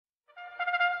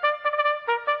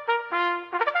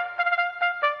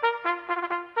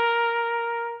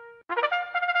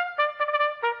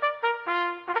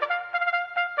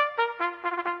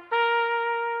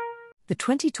The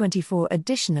 2024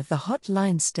 edition of the Hot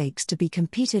Line Stakes, to be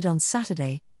competed on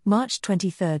Saturday, March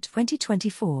 23,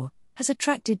 2024, has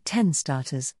attracted 10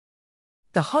 starters.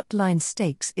 The Hot Line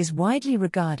Stakes is widely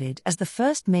regarded as the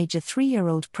first major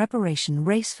 3-year-old preparation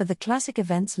race for the classic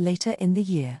events later in the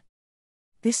year.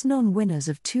 This non-winners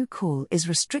of 2 call is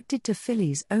restricted to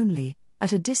fillies only,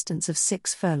 at a distance of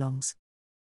 6 furlongs.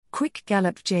 Quick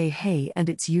Gallop J. Hay and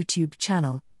its YouTube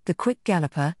channel, The Quick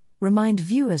Galloper, remind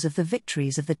viewers of the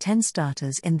victories of the 10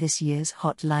 starters in this year's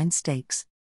Hot Line Stakes.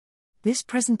 This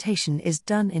presentation is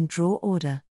done in draw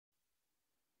order.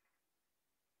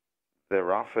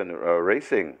 They're often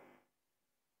racing.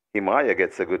 Himaya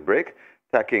gets a good break,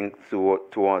 tacking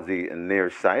towards the near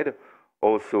side.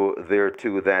 Also there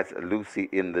too, that's Lucy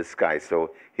in the Sky.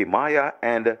 So Himaya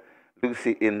and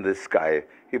Lucy in the Sky.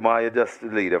 Himaya just the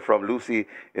leader from Lucy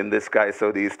in the Sky.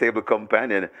 So the stable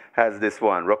companion has this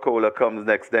one. Rakola comes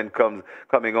next, then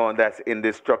coming on. That's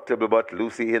Indestructible, but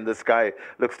Lucy in the Sky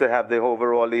looks to have the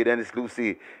overall lead, and it's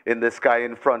Lucy in the Sky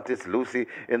in front. It's Lucy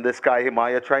in the Sky.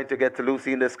 Himaya trying to get to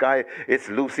Lucy in the Sky. It's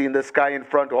Lucy in the Sky in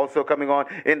front. Also coming on,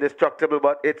 Indestructible,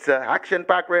 but it's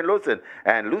action-packed Rain Lucen.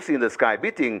 And Lucy in the Sky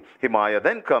beating Himaya.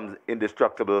 Then comes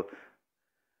Indestructible,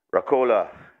 Rakola,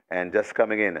 and just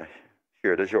coming in,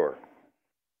 Sheer de Jour.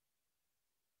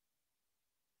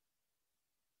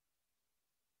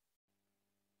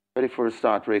 Ready for a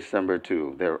start, race number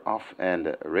 2. They're off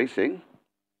and racing.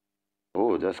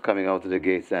 Oh, just coming out of the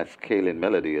gates, that's Kaylin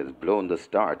Melody has blown the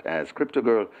start as Crypto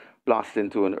Girl blasts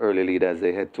into an early lead as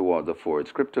they head toward the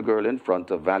fords. Crypto Girl in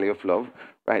front of Valley of Love,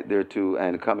 right there too,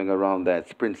 and coming around,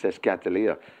 that's Princess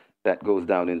Catalia. That goes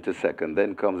down into second.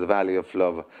 Then comes Valley of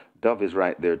Love. Dove is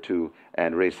right there too,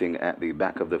 and racing at the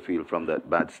back of the field from that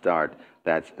bad start.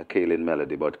 That's Kaylin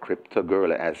Melody. But Crypto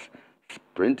Girl has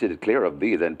sprinted clear of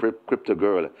these, and Crypto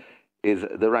Girl is,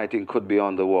 the writing could be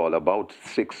on the wall, about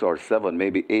 6 or 7,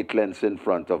 maybe 8 lengths in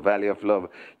front of Valley of Love,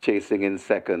 chasing in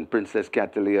second. Princess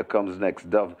Catalia comes next.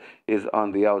 Dove is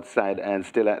on the outside and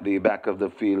still at the back of the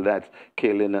field. That's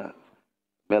Kaylin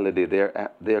Melody.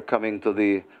 They're coming to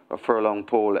the furlong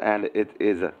pole, and it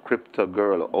is Crypto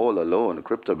Girl all alone.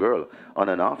 Crypto Girl on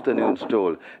an afternoon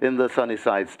stroll in the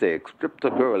Sunnyside Stakes. Crypto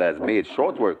Girl has made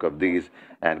short work of these,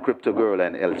 and Crypto Girl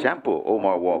and El Champo,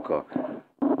 Omar Walker,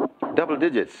 double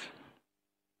digits,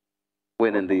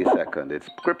 winning the second. It's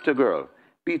Crypto Girl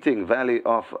beating Valley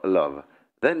of Love.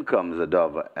 Then comes the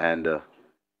Dove and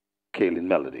Kaylin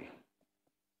Melody.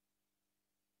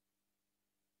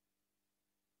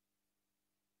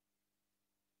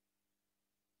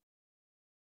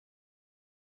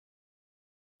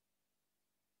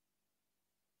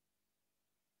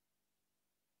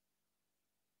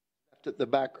 At the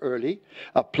back early.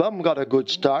 Plum got a good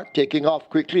start, taking off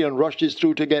quickly and rushes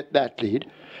through to get that lead.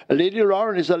 Lady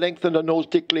Lauren is a length and a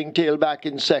nose-tickling tail back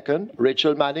in second.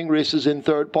 Rachel Manning races in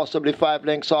third, possibly 5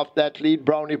 lengths off that lead.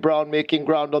 Brownie Brown making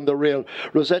ground on the rail.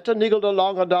 Rosetta niggled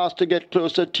along and asked to get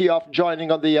closer. Tee-off joining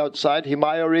on the outside.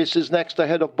 Himaya races next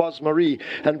ahead of Buzz Marie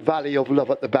and Valley of Love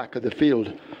at the back of the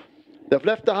field. They've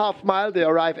left the half mile. They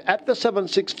arrive at the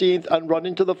 7/16th and run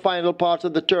into the final part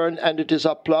of the turn, and it is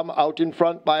a Plum out in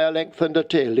front by a length and a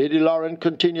tail. Lady Lauren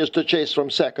continues to chase from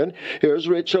second. Here's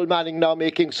Rachel Manning now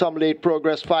making some late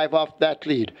progress, 5 off that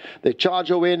lead. They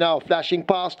charge away now, flashing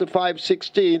past the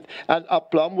 5/16th, and a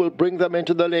Plum will bring them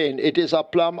into the lane. It is a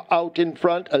Plum out in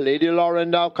front. A Lady Lauren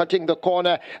now cutting the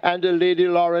corner, and a Lady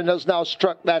Lauren has now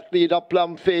struck that lead. A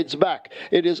Plum fades back.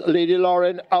 It is Lady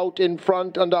Lauren out in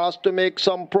front and asked to make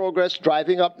some progress,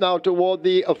 driving up now toward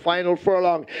the final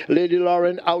furlong. Lady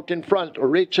Lauren out in front.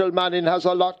 Rachel Manning has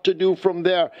a lot to do from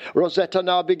there. Rosetta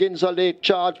now begins a late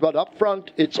charge, but up front,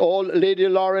 it's all Lady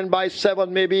Lauren by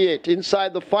 7, maybe 8.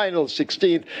 Inside the final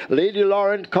 16th, Lady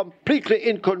Lauren completely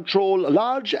in control,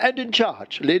 large and in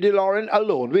charge. Lady Lauren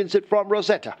alone wins it from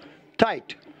Rosetta.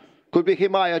 Tight. Could be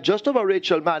Himaya just over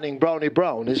Rachel Manning. Brownie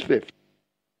Brown is 5th.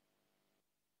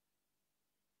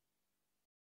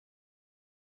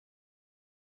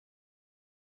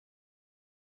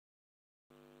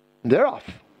 They're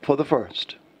off for the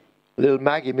first. Little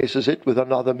Maggie misses it with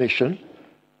another mission.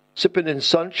 Sipping in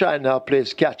Sunshine now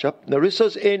plays catch-up.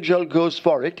 Narissa's Angel goes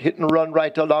for it. Hit and run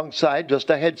right alongside. Just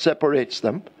ahead separates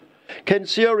them.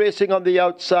 Kensia racing on the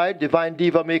outside. Divine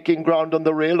Diva making ground on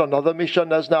the rail. Another mission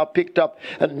has now picked up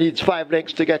and needs 5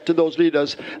 lengths to get to those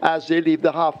leaders as they leave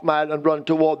the half mile and run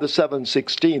toward the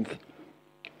 7/16th.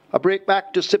 A break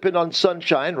back to Sipping on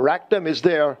Sunshine. Rackdam is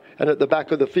there, and at the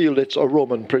back of the field, it's a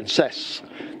Roman Princess.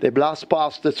 They blast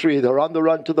past the 3. They're on the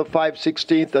run to the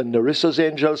 5/16th, and Narissa's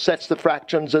Angel sets the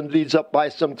fractions and leads up by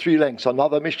some 3 lengths.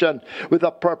 Another Mission with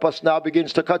a Purpose now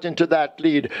begins to cut into that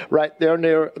lead right there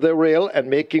near the rail and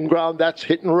making ground. That's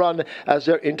Hit and Run as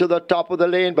they're into the top of the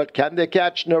lane, but can they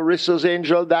catch Narissa's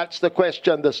Angel? That's the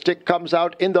question. The stick comes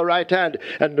out in the right hand,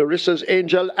 and Narissa's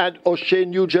Angel and O'Shea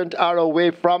Nugent are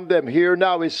away from them. Here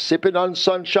now is Sipping on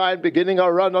Sunshine beginning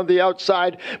a run on the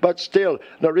outside, but still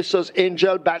Narissa's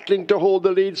Angel battling to hold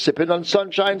the lead. Sipping on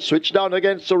Sunshine switch down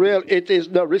against the rail. It is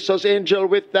Narissa's Angel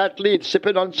with that lead.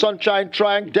 Sipping on Sunshine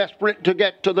trying desperate to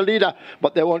get to the leader,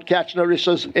 but they won't catch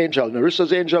Narissa's Angel.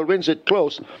 Narissa's Angel wins it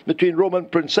close between Roman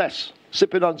Princess,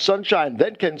 Sipping on Sunshine,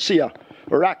 then Kensia.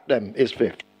 Rackdam is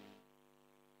 5th.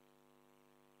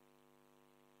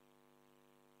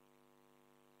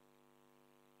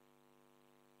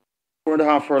 Four and a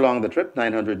half furlong the trip,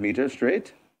 900 meters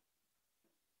straight.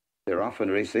 They're off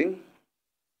and racing.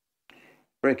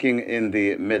 Breaking in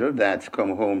the middle, that's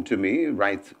Come Home to Me,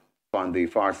 right on the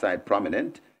far side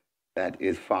prominent. That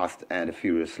is Fast and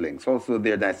Furious Links. Also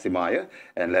there, that's Simaya,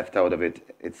 and left out of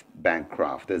it, it's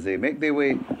Bancroft. As they make their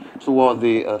way toward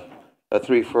the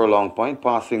 3 furlong point,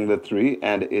 passing the 3,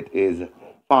 and it is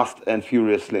Fast and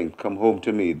Furious Link, Come Home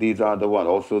to Me. These are the one.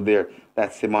 Also there,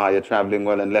 that's Simaya traveling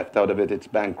well, and left out of it, it's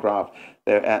Bancroft.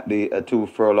 They're at the 2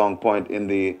 furlong point in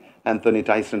the Anthony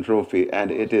Tyson Trophy,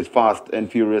 and it is Fast and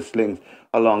Furious Links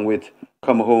along with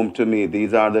Come Home to Me.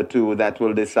 These are the 2 that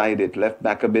will decide it. Left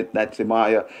back a bit, that's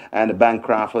Simaya, and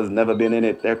Bancroft has never been in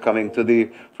it. They're coming to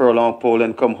the furlong pole,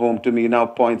 and Come Home to Me now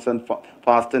points and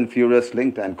Fast and Furious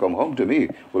Linked, and Come Home to Me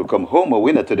will come home a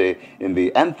winner today in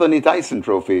the Anthony Tyson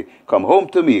Trophy. Come Home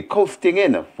to Me coasting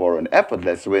in for an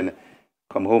effortless win.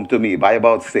 Come Home to Me by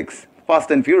about 6.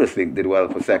 Fast and Furious Link did well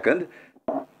for 2nd.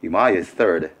 Imaya is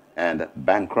 3rd, and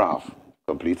Bancroft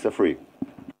completes the free.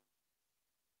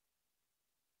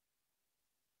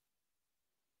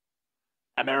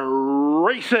 And they're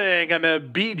racing in the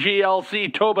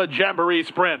BGLC Toba Jamboree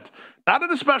Sprint. Not an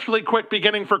especially quick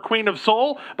beginning for Queen of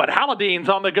Soul, but Haladine's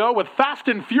on the go with Fast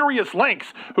and Furious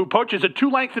Links, who poaches a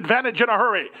 2-length advantage in a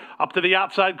hurry. Up to the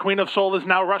outside, Queen of Soul is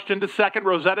now rushed into 2nd.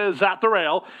 Rosetta is at the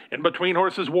rail. In between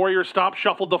horses, Warrior Stomp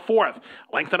shuffled to 4th.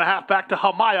 Length and a half back to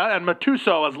Hamaya and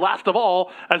Matuso as last of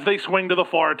all as they swing to the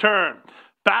far turn.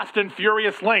 Fast and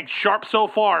Furious Link, sharp so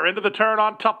far. Into the turn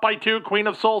on top by 2. Queen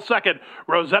of Soul 2nd.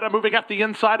 Rosetta moving at the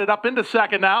inside and up into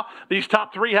 2nd now. These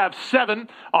top 3 have 7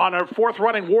 on a 4th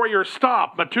running Warrior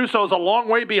Stomp. Matuso's a long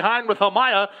way behind with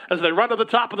Hamaya as they run to the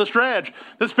top of the stretch.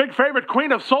 This big favorite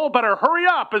Queen of Soul better hurry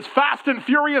up as Fast and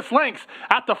Furious Links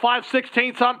at the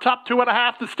 5/16 on top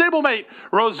 2.5. The stablemate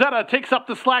Rosetta takes up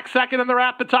the slack 2nd, and they're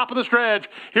at the top of the stretch.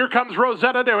 Here comes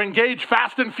Rosetta to engage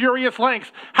Fast and Furious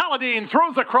Links. Haladine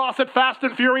throws across at Fast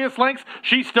and Furious Links.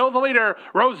 She's still the leader.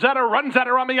 Rosetta runs at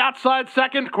her on the outside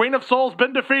 2nd. Queen of Soul's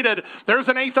been defeated. There's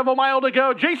an 1/8 of a mile to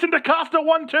go. Jason DaCosta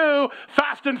 1-2.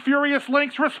 Fast and Furious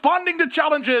Links responding to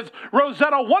challenges.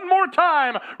 Rosetta one more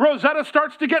time. Rosetta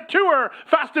starts to get to her.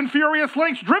 Fast and Furious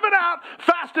Links driven out.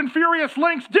 Fast and Furious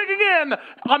Links digging in.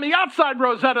 On the outside,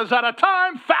 Rosetta's out of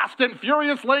time. Fast and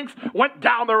Furious Links went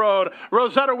down the road.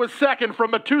 Rosetta was 2nd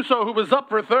from Matuso, who was up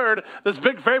for 3rd. This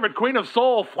big favorite Queen of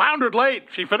Soul floundered late.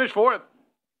 She finished 4th.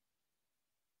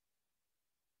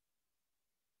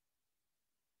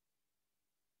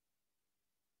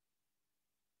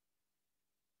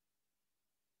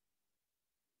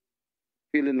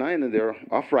 Field in line, and they're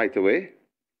off right away.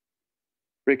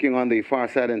 Breaking on the far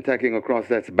side and tacking across,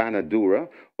 that's Banadura.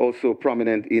 Also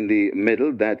prominent in the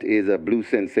middle, that is a Blue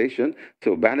Sensation.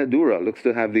 So Banadura looks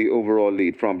to have the overall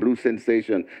lead from Blue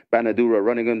Sensation. Banadura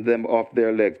running on them off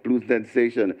their legs. Blue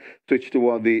Sensation switch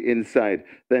toward the inside.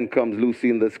 Then comes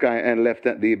Lucy in the Sky and left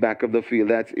at the back of the field.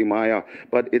 That's Imaya.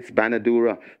 But it's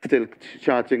Banadura still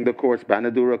charting the course.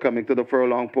 Banadura coming to the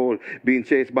furlong pole, being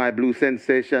chased by Blue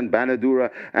Sensation.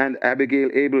 Banadura and Abigail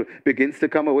Abel begins to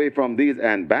come away from these,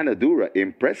 and Banadura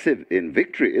impressive in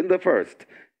victory in the first.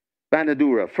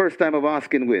 Banadura, first time of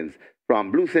asking wins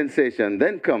from Blue Sensation.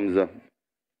 Then comes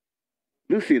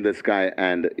Lucy in the Sky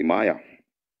and Imaya.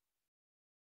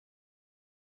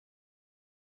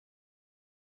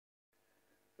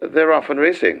 They're off and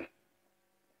racing.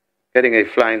 Getting a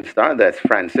flying start, that's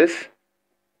Francis.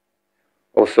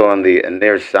 Also on the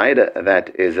near side,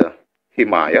 that is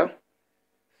Himaya.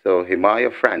 So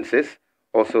Himaya, Francis.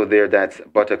 Also there, that's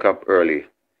Buttercup Early.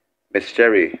 Miss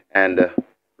Cherry and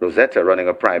Rosetta running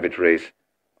a private race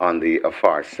on the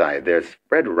far side. They're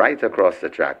spread right across the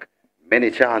track. Many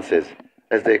chances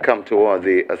as they come toward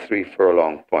the 3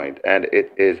 furlong point. And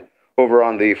it is over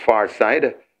on the far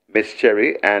side. Miss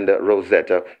Cherry and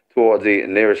Rosetta. Towards the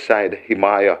near side,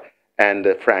 Himaya and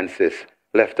Francis.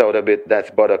 Left out a bit, that's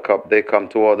Buttercup. They come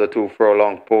toward the 2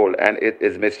 furlong pole, and it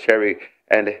is Miss Cherry.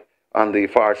 And on the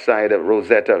far side,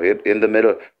 Rosetta. In the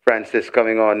middle, Francis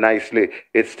coming on nicely.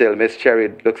 It's still Miss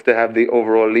Cherry. Looks to have the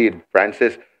overall lead.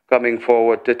 Francis coming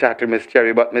forward to tackle Miss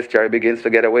Cherry, but Miss Cherry begins to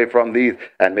get away from these.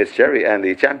 And Miss Cherry and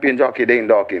the champion jockey Dane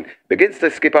Dawkins begins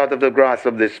to skip out of the grass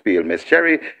of this field. Miss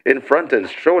Cherry in front and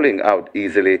strolling out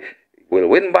easily. Will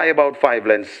win by about 5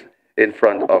 lengths in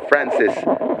front of Francis.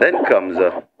 Then comes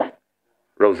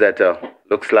Rosetta.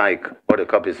 Looks like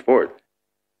Buttercup is fourth.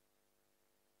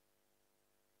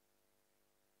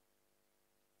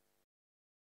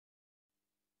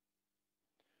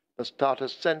 The starter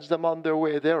sends them on their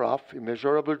way. They're off.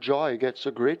 Immeasurable Joy gets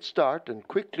a great start and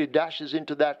quickly dashes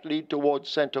into that lead towards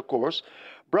center course.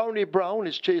 Brownie Brown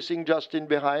is chasing just in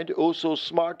behind. Oh So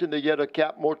Smart in the yellow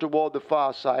cap more toward the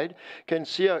far side.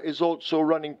 Kensia is also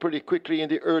running pretty quickly in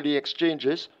the early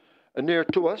exchanges. Near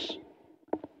to us,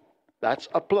 that's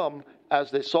a plum as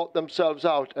they sort themselves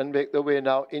out and make their way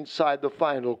now inside the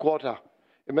final quarter.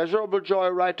 Immeasurable Joy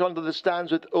right under the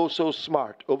stands with Oh So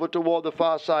Smart. Over toward the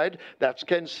far side, that's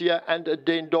Kensia and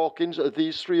Dane Dawkins.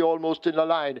 These three almost in a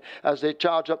line as they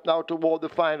charge up now toward the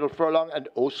final furlong. And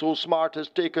Oh So Smart has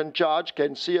taken charge.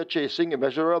 Kensia chasing.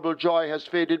 Immeasurable Joy has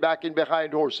faded back in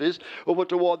behind horses. Over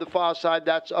toward the far side,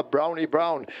 that's a Brownie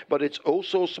Brown. But it's Oh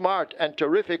So Smart and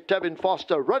terrific Tevin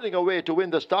Foster running away to win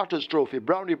the Starters Trophy.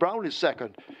 Brownie Brown is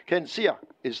second. Kensia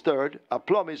is third. A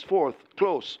Plum is fourth.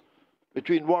 Close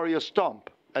between Warrior Stomp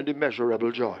and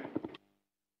Immeasurable Joy.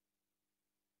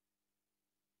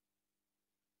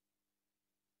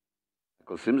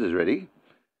 Michael Sims is ready.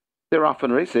 They're off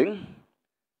and racing.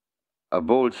 A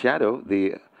Bold Shadow,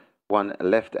 the one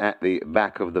left at the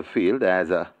back of the field as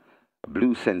a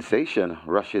Blue Sensation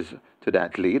rushes to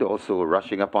that lead. Also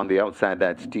rushing up on the outside,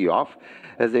 that's Tee-Off.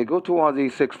 As they go towards the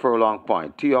 6 furlong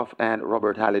point, Tee-Off and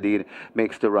Robert Hallidine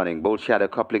makes the running. Bold Shadow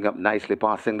coupling up nicely,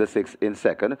 passing the 6 in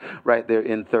second. Right there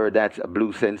in third, that's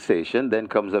Blue Sensation. Then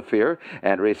comes Affair,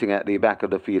 and racing at the back of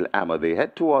the field, Amma. They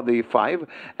head toward the 5,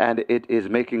 and it is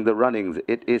making the runnings.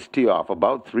 It is Tee-Off,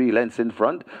 about 3 lengths in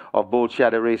front of Bold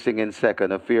Shadow racing in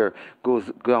second. Affair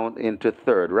goes down into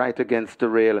third, right against the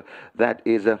rail. That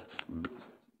is a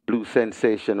Blue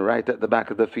Sensation right at the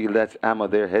back of the field. That's Amma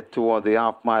there. Head toward the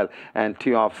half mile, and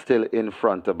Tee-Off still in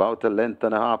front, about 1.5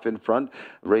 lengths in front.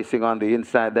 Racing on the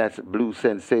inside, that's Blue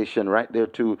Sensation right there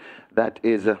too. That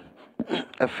is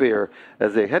Affair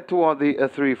as they head toward the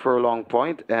 3 furlong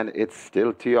point, and it's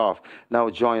still Tee-Off. Now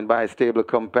joined by stable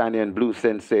companion Blue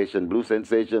Sensation. Blue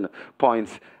Sensation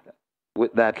points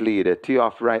with that lead.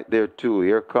 Tee-Off right there too.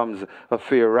 Here comes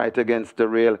Affair right against the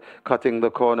rail, cutting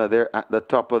the corner there at the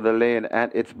top of the lane,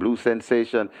 and it's Blue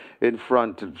Sensation in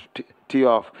front.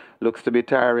 Tee-Off looks to be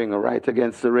tiring right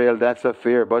against the rail. That's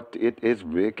Affair, but it is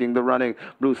making the running.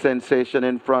 Blue Sensation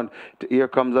in front. Here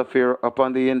comes Affair up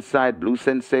on the inside. Blue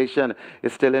Sensation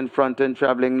is still in front and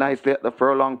traveling nicely at the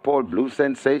furlong pole. Blue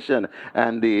Sensation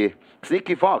and the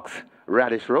Sneaky Fox,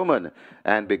 Radish Roman,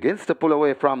 and begins to pull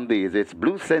away from these. It's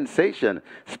Blue Sensation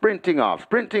sprinting off,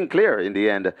 sprinting clear in the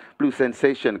end. Blue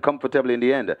Sensation comfortably in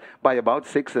the end by about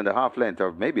 6.5 lengths,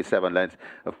 or maybe 7 lengths.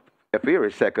 Affair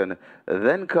is second.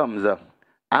 Then comes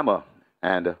Amma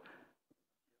and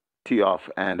Tee-Off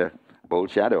and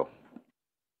Bold Shadow.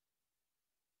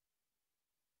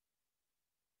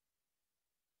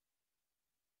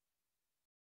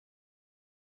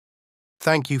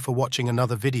 Thank you for watching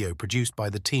another video produced by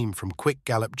the team from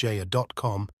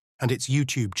QuickGallopJaya.com and its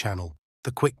YouTube channel,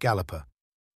 The Quick Galloper.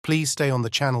 Please stay on the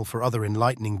channel for other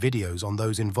enlightening videos on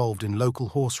those involved in local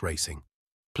horse racing.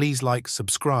 Please like,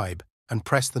 subscribe, and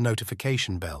press the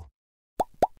notification bell.